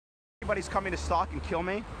anybody's coming to stalk and kill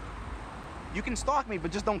me, you can stalk me,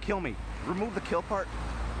 but just don't kill me. Remove the kill part.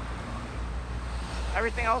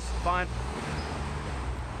 Everything else, fine.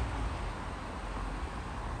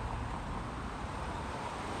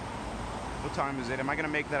 What time is it? Am I gonna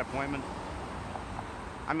make that appointment?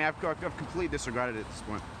 I mean, I've completely disregarded it at this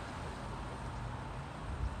point.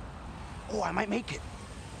 Oh, I might make it.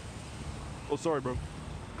 Oh, sorry, bro.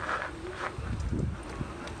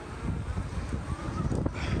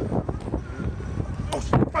 Oh,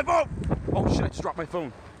 shit, my phone! Oh, shit, I just dropped my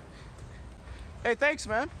phone. Hey, thanks,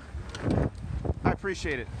 man. I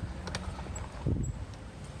appreciate it.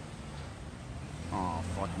 Oh,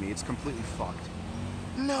 fuck me. It's completely fucked.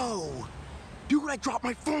 No! Dude, I dropped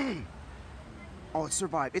my phone! Oh, it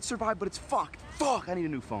survived. It survived, but it's fucked. Fuck, I need a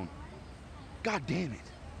new phone. God damn it.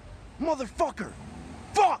 Motherfucker!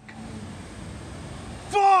 Fuck!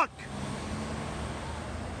 Fuck!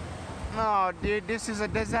 No, dude, this is a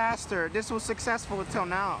disaster. This was successful until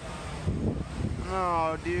now.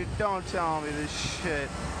 No, dude, don't tell me this shit.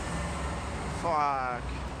 Fuck.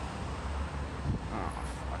 Oh,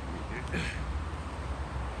 fuck me, dude.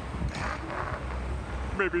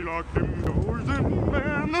 Baby, lock them doors and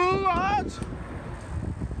man.